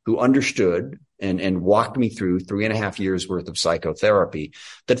who understood and walked me through 3.5 years worth of psychotherapy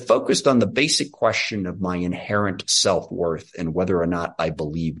that focused on the basic question of my inherent self-worth and whether or not I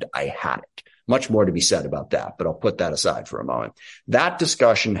believed I had it. Much more to be said about that, but I'll put that aside for a moment. That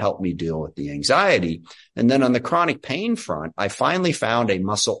discussion helped me deal with the anxiety. And then on the chronic pain front, I finally found a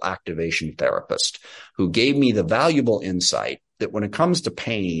muscle activation therapist who gave me the valuable insight that when it comes to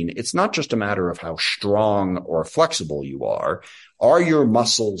pain, it's not just a matter of how strong or flexible you are. Are your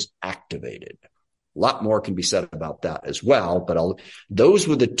muscles activated? A lot more can be said about that as well, but those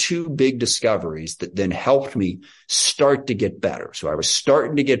were the two big discoveries that then helped me start to get better. So I was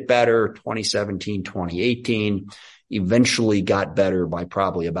starting to get better 2017, 2018, eventually got better by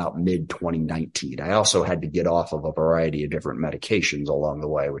probably about mid 2019. I also had to get off of a variety of different medications along the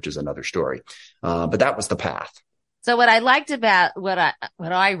way, which is another story. But that was the path. So what I liked about what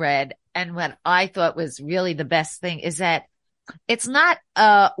I read and what I thought was really the best thing is that it's not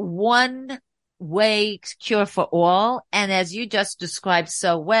a one way cure for all. And as you just described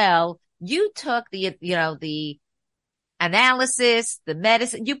so well, you took the analysis, the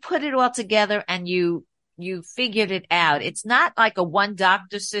medicine, you put it all together and you figured it out. It's not like a one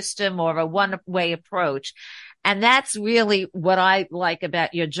doctor system or a one way approach. And that's really what I like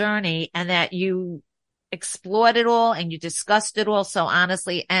about your journey, and that you explored it all and you discussed it all so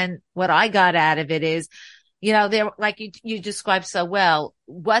honestly. And what I got out of it is, they're like you described so well,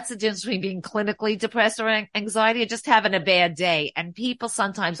 what's the difference between being clinically depressed or anxiety or just having a bad day? And people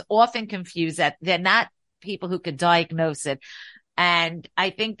sometimes often confuse that. They're not people who could diagnose it. And I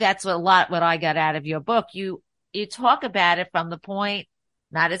think that's what I got out of your book. You talk about it from the point,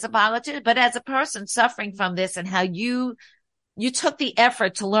 not as a politician, but as a person suffering from this, and how you took the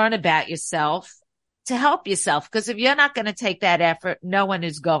effort to learn about yourself, to help yourself. Because if you're not going to take that effort, no one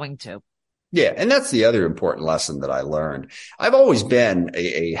is going to. Yeah. And that's the other important lesson that I learned. I've always been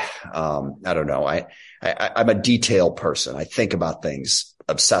I'm a detailed person. I think about things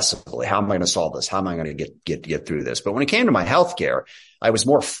obsessively. How am I going to solve this? How am I going to get through this? But when it came to my healthcare, I was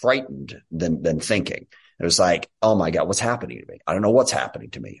more frightened than thinking. It was like, oh my God, what's happening to me? I don't know what's happening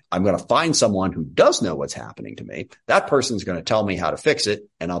to me. I'm going to find someone who does know what's happening to me. That person's going to tell me how to fix it,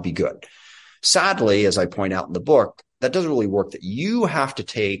 and I'll be good. Sadly, as I point out in the book, that doesn't really work. That you have to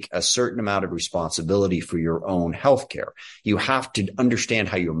take a certain amount of responsibility for your own healthcare. You have to understand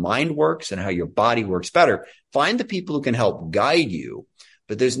how your mind works and how your body works better. Find the people who can help guide you,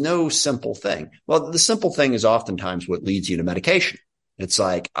 but there's no simple thing. Well, the simple thing is oftentimes what leads you to medication. It's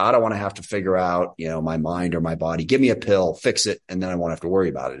like, I don't want to have to figure out, my mind or my body. Give me a pill, fix it, and then I won't have to worry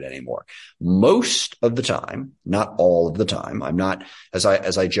about it anymore. Most of the time, not all of the time, I'm not, as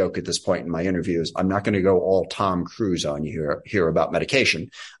I joke at this point in my interviews, I'm not going to go all Tom Cruise on you here about medication.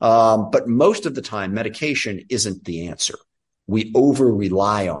 But most of the time, medication isn't the answer. We over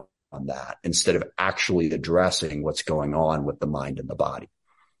rely on that instead of actually addressing what's going on with the mind and the body.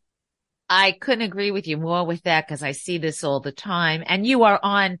 I couldn't agree with you more with that because I see this all the time. And you are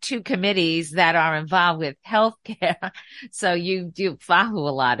on 2 committees that are involved with healthcare. So you do follow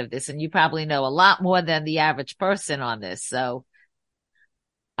a lot of this and you probably know a lot more than the average person on this. So,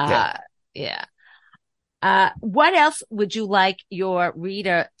 yeah. What else would you like your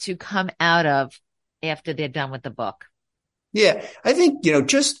reader to come out of after they're done with the book? Yeah, I think,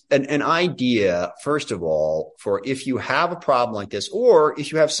 just an idea, first of all, for if you have a problem like this, or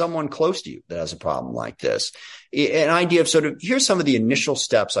if you have someone close to you that has a problem like this, an idea of sort of, here's some of the initial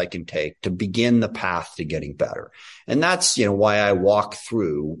steps I can take to begin the path to getting better. And that's, why I walk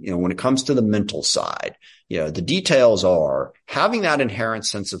through, when it comes to the mental side, the details are having that inherent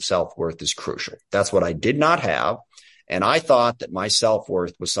sense of self-worth is crucial. That's what I did not have. And I thought that my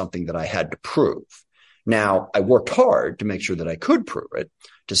self-worth was something that I had to prove. Now, I worked hard to make sure that I could prove it,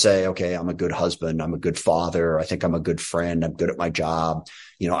 to say, okay, I'm a good husband. I'm a good father. I think I'm a good friend. I'm good at my job.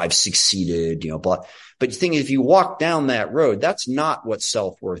 I've succeeded, but the thing is, if you walk down that road, that's not what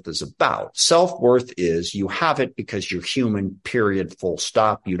self-worth is about. Self-worth is you have it because you're human, period, full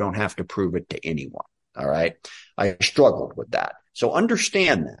stop. You don't have to prove it to anyone. All right. I struggled with that. So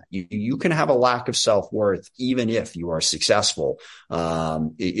understand that you can have a lack of self-worth even if you are successful.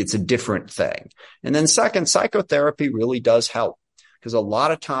 It's a different thing. And then second, psychotherapy really does help because a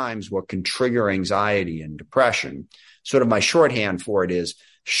lot of times what can trigger anxiety and depression, sort of my shorthand for it is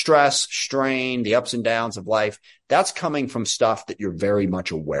stress, strain, the ups and downs of life. That's coming from stuff that you're very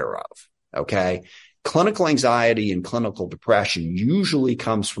much aware of. Okay. Clinical anxiety and clinical depression usually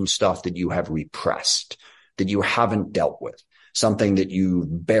comes from stuff that you have repressed, that you haven't dealt with. Something that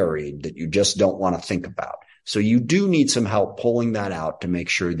you've buried that you just don't want to think about. So you do need some help pulling that out to make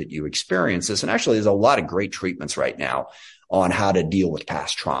sure that you experience this. And actually, there's a lot of great treatments right now on how to deal with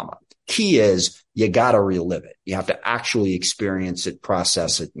past trauma. Key is you got to relive it. You have to actually experience it,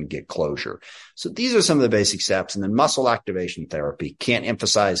 process it, and get closure. So these are some of the basic steps. And then muscle activation therapy. Can't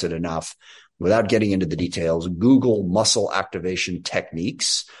emphasize it enough without getting into the details. Google muscle activation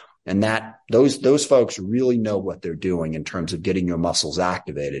techniques. And those folks really know what they're doing in terms of getting your muscles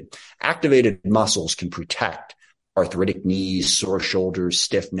activated. Activated muscles can protect arthritic knees, sore shoulders,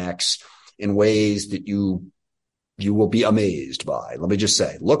 stiff necks in ways that you will be amazed by. Let me just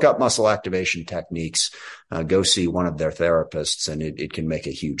say, look up muscle activation techniques, go see one of their therapists, and it can make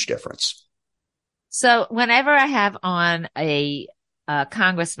a huge difference. So whenever I have on a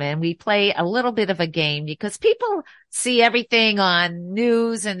congressman, we play a little bit of a game because people see everything on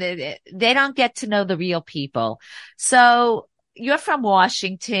news and they don't get to know the real people. So you're from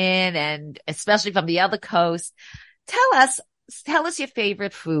Washington and especially from the other coast. Tell us your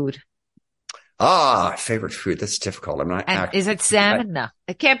favorite food. Favorite food. That's difficult. I'm not. Is it salmon? No,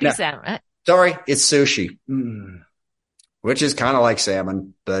 it can't be salmon. Right? Sorry, it's sushi. Which is kind of like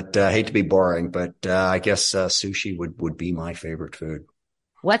salmon, but I hate to be boring, but I guess sushi would be my favorite food.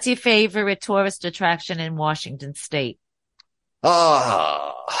 What's your favorite tourist attraction in Washington State?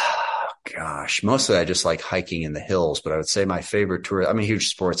 Oh, gosh. Mostly I just like hiking in the hills, but I would say my favorite tour, I'm a huge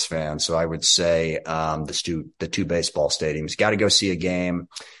sports fan, so I would say the two baseball stadiums. Got to go see a game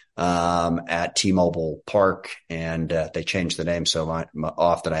at T-Mobile Park, and they changed the name so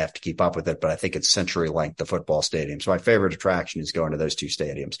often I have to keep up with it, but I think it's CenturyLink, the football stadium. So my favorite attraction is going to those two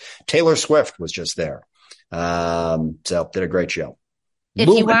stadiums. Taylor Swift was just there. So did a great show.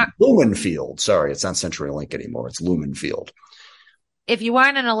 Lumen Field. Sorry, it's not CenturyLink anymore. It's Lumen Field. If you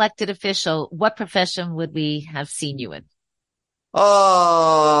weren't an elected official, what profession would we have seen you in?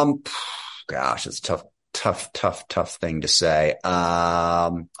 Gosh, it's tough thing to say. I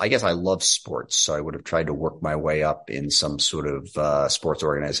guess I love sports, so I would have tried to work my way up in some sort of sports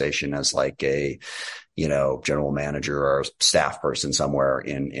organization as like a, general manager or staff person somewhere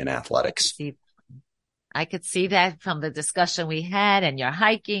in athletics. I could see that from the discussion we had and your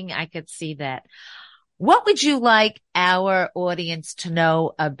hiking. I could see that. What would you like our audience to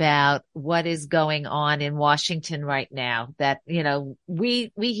know about what is going on in Washington right now? That,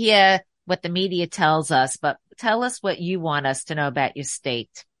 we hear what the media tells us, but tell us what you want us to know about your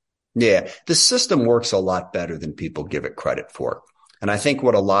state. Yeah, the system works a lot better than people give it credit for. And I think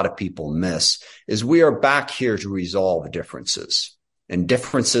what a lot of people miss is we are back here to resolve differences. And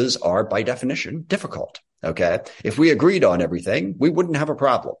differences are, by definition, difficult. Okay. If we agreed on everything, we wouldn't have a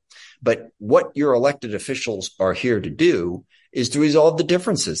problem. But what your elected officials are here to do is to resolve the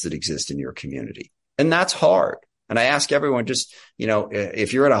differences that exist in your community. And that's hard. And I ask everyone, just,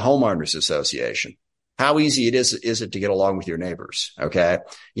 if you're in a homeowners association, how easy is it to get along with your neighbors? Okay.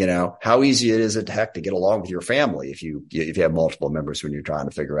 How easy is it to get along with your family if you have multiple members when you're trying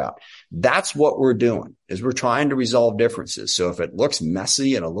to figure out. That's what we're doing, is we're trying to resolve differences. So if it looks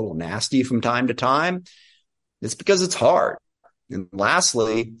messy and a little nasty from time to time, it's because it's hard. And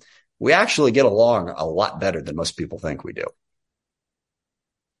lastly, we actually get along a lot better than most people think we do.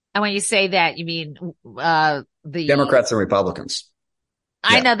 And when you say that, you mean the Democrats and Republicans.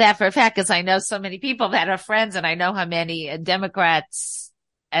 I know that for a fact because I know so many people that are friends, and I know how many Democrats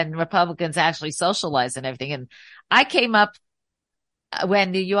and Republicans actually socialize and everything. And I came up when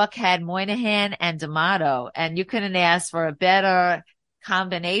New York had Moynihan and D'Amato, and you couldn't ask for a better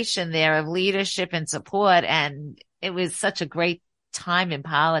combination there of leadership and support. And it was such a great time in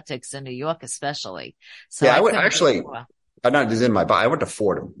politics in New York, especially. So yeah, I went to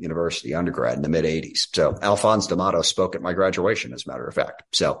Fordham University undergrad in the mid 80s. So Alphonse D'Amato spoke at my graduation, as a matter of fact.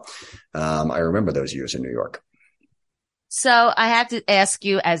 So, I remember those years in New York. So I have to ask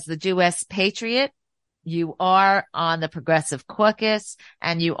you, as the U.S. patriot, you are on the Progressive Caucus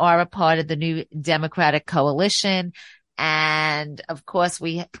and you are a part of the new Democratic coalition. And of course,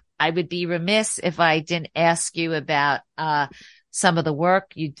 I would be remiss if I didn't ask you about, some of the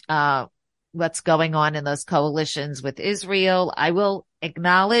work what's going on in those coalitions with Israel. I will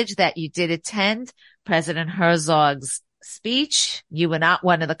acknowledge that you did attend President Herzog's speech. You were not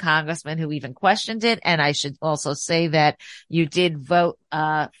one of the congressmen who even questioned it. And I should also say that you did vote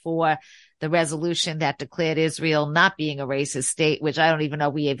for the resolution that declared Israel not being a racist state, which I don't even know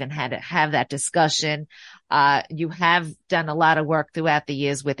we even had to have that discussion. You have done a lot of work throughout the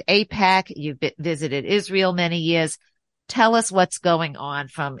years with AIPAC. You've visited Israel many years. Tell us what's going on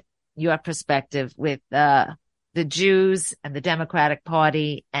from your perspective with the Jews and the Democratic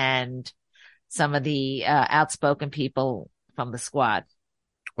Party and some of the outspoken people from the squad.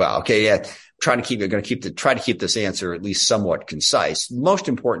 Well, okay, yeah. Try to keep this answer at least somewhat concise. Most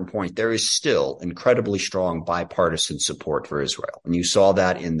important point: there is still incredibly strong bipartisan support for Israel, and you saw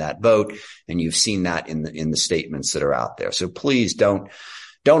that in that vote, and you've seen that in the statements that are out there. So please don't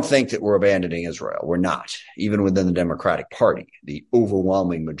think that we're abandoning Israel. We're not. Even within the Democratic Party, the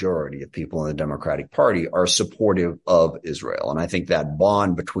overwhelming majority of people in the Democratic Party are supportive of Israel. And I think that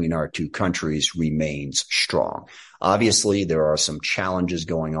bond between our two countries remains strong. Obviously, there are some challenges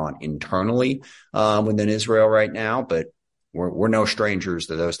going on internally within Israel right now, but we're no strangers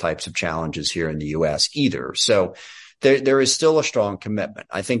to those types of challenges here in the U.S. either. So there is still a strong commitment.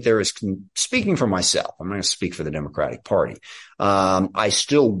 I think there is, speaking for myself, I'm going to speak for the Democratic Party. I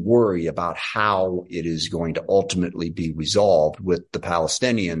still worry about how it is going to ultimately be resolved with the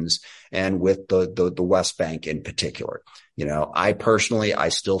Palestinians and with the West Bank in particular. I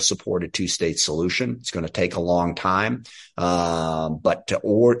still support a two-state solution. It's going to take a long time. But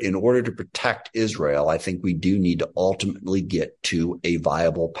in order to protect Israel, I think we do need to ultimately get to a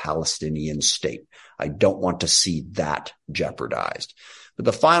viable Palestinian state. I don't want to see that jeopardized. But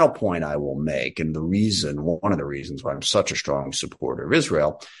the final point I will make, and one of the reasons why I'm such a strong supporter of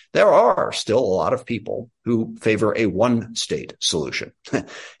Israel, there are still a lot of people who favor a one-state solution.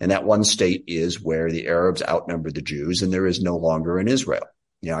 And that one state is where the Arabs outnumber the Jews and there is no longer an Israel.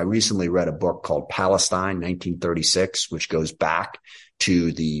 I recently read a book called Palestine, 1936, which goes back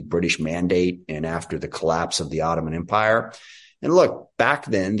to the British Mandate and after the collapse of the Ottoman Empire. And look, back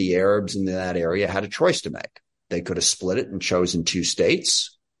then, the Arabs in that area had a choice to make. They could have split it and chosen two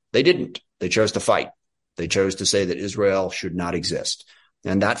states. They didn't. They chose to fight. They chose to say that Israel should not exist.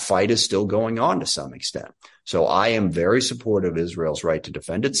 And that fight is still going on to some extent. So I am very supportive of Israel's right to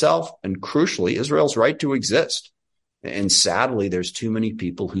defend itself and, crucially, Israel's right to exist. And sadly, there's too many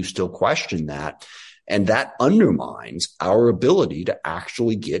people who still question that. And that undermines our ability to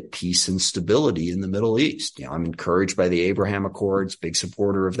actually get peace and stability in the Middle East. I'm encouraged by the Abraham Accords, big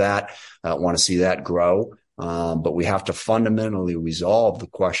supporter of that. I want to see that grow. But we have to fundamentally resolve the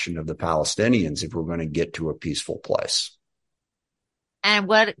question of the Palestinians if we're going to get to a peaceful place. And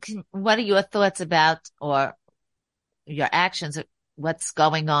what are your thoughts about, or your actions, what's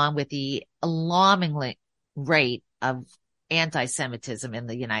going on with the alarming rate of anti-Semitism in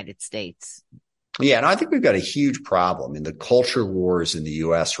the United States? Yeah, and I think we've got a huge problem. And the culture wars in the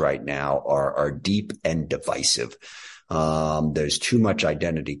U.S. right now are deep and divisive. There's too much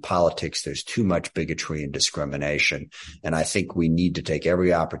identity politics. There's too much bigotry and discrimination. And I think we need to take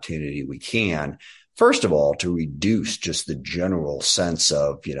every opportunity we can, first of all, to reduce just the general sense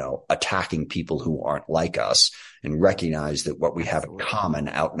of, attacking people who aren't like us, and recognize that what we have in common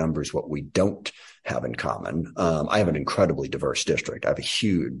outnumbers what we don't have in common. I have an incredibly diverse district. I have a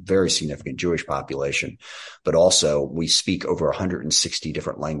huge, very significant Jewish population, but also we speak over 160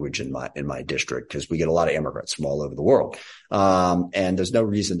 different languages in my district, because we get a lot of immigrants from all over the world. And there's no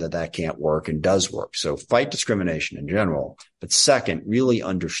reason that can't work, and does work. So fight discrimination in general. But second, really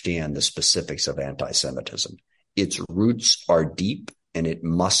understand the specifics of anti-Semitism. Its roots are deep, and it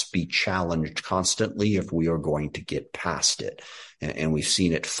must be challenged constantly if we are going to get past it. And we've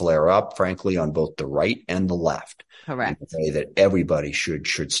seen it flare up, frankly, on both the right and the left. Correct. In a way that everybody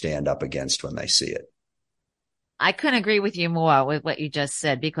should stand up against when they see it. I couldn't agree with you more with what you just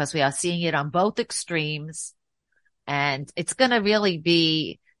said, because we are seeing it on both extremes. And it's going to really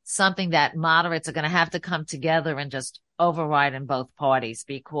be something that moderates are going to have to come together and just override in both parties,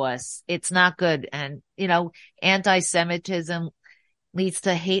 because it's not good. And, anti-Semitism leads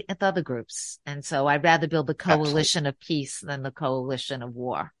to hate with other groups. And so I'd rather build a coalition of peace than the coalition of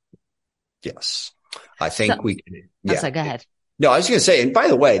war. Yes. I think we can. Yeah. So go ahead. No, I was going to say, and by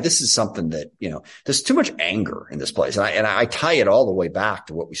the way, this is something that, there's too much anger in this place. And I tie it all the way back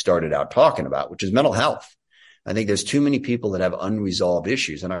to what we started out talking about, which is mental health. I think there's too many people that have unresolved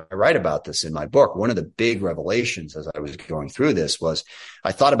issues. And I write about this in my book. One of the big revelations as I was going through this was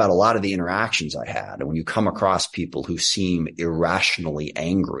I thought about a lot of the interactions I had. And when you come across people who seem irrationally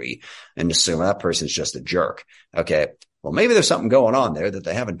angry and assume that person's just a jerk. Okay. Well, maybe there's something going on there that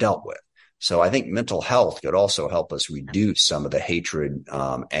they haven't dealt with. So I think mental health could also help us reduce some of the hatred,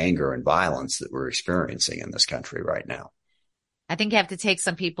 anger, and violence that we're experiencing in this country right now. I think you have to take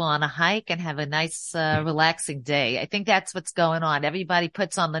some people on a hike and have a nice, relaxing day. I think that's what's going on. Everybody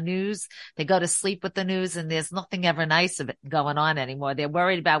puts on the news. They go to sleep with the news, and there's nothing ever nice of it going on anymore. They're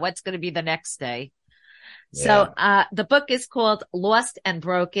worried about what's going to be the next day. Yeah. So, the book is called Lost and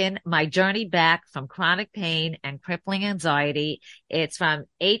Broken, My Journey Back from Chronic Pain and Crippling Anxiety. It's from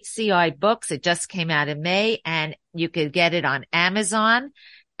HCI Books. It just came out in May, and you could get it on Amazon.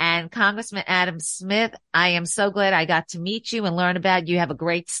 And Congressman Adam Smith, I am so glad I got to meet you and learn about you. You have a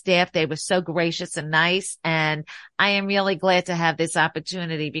great staff. They were so gracious and nice. And I am really glad to have this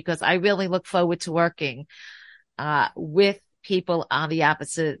opportunity, because I really look forward to working with people on the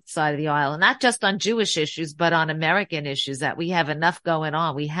opposite side of the aisle, and not just on Jewish issues, but on American issues, that we have enough going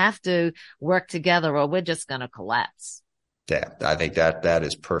on. We have to work together, or we're just going to collapse. Yeah, I think that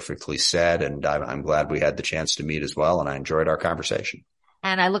is perfectly said. And I'm glad we had the chance to meet as well. And I enjoyed our conversation.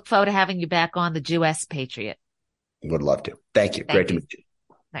 And I look forward to having you back on the US Patriot. Would love to. Thank you. Great to meet you.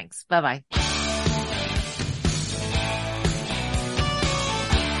 Thanks. Bye-bye.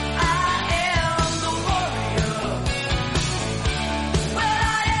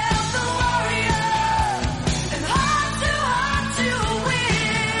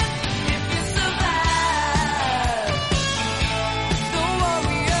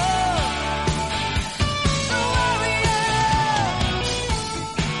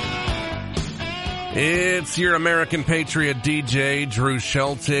 It's your American Patriot DJ, Drew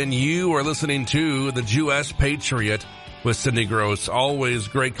Shelton. You are listening to the US Patriot with Cindy Gross. Always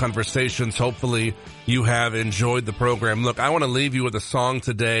great conversations. Hopefully you have enjoyed the program. Look, I want to leave you with a song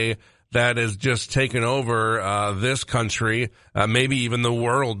today that has just taken over this country, maybe even the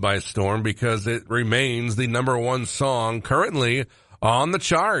world by storm, because it remains the number one song currently on the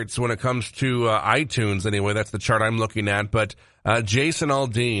charts when it comes to iTunes. Anyway, that's the chart I'm looking at. But Jason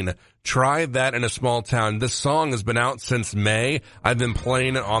Aldean, Try That in a Small Town. This song has been out since May. I've been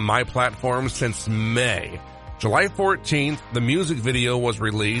playing it on my platform since May. July 14th, the music video was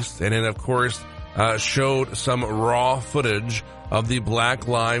released, and it, of course, showed some raw footage of the Black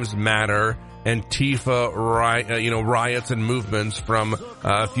Lives Matter Antifa riots and movements from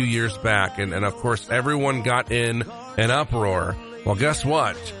a few years back. And of course, everyone got in an uproar. Well, guess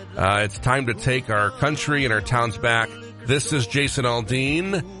what? It's time to take our country and our towns back. This is Jason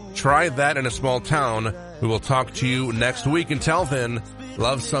Aldean. Try That in a Small Town. We will talk to you next week. Until then,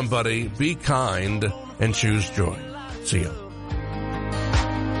 love somebody, be kind, and choose joy. See ya.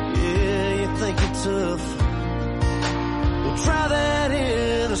 Yeah, you think it's tough. Well, try that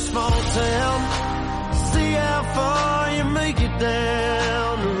in a small town. See how far you make it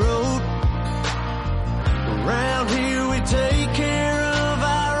down the road. Around here we take care of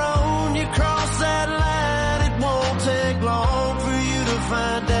our own. You cross that line, it won't take long for you to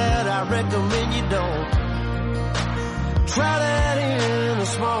find out. I recommend you don't.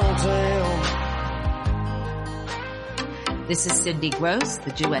 This is Cindy Gross,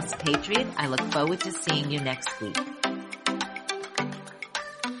 the Jewess Patriot. I look forward to seeing you next week.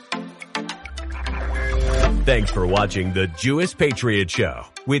 Thanks for watching the Jewess Patriot Show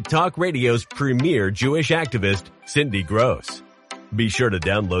with Talk Radio's premier Jewish activist, Cindy Gross. Be sure to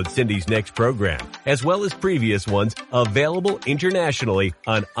download Cindy's next program, as well as previous ones available internationally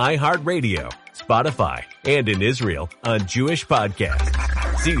on iHeartRadio, Spotify, and in Israel on Jewish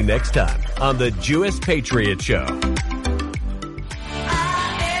Podcasts. See you next time on the Jewess Patriot Show.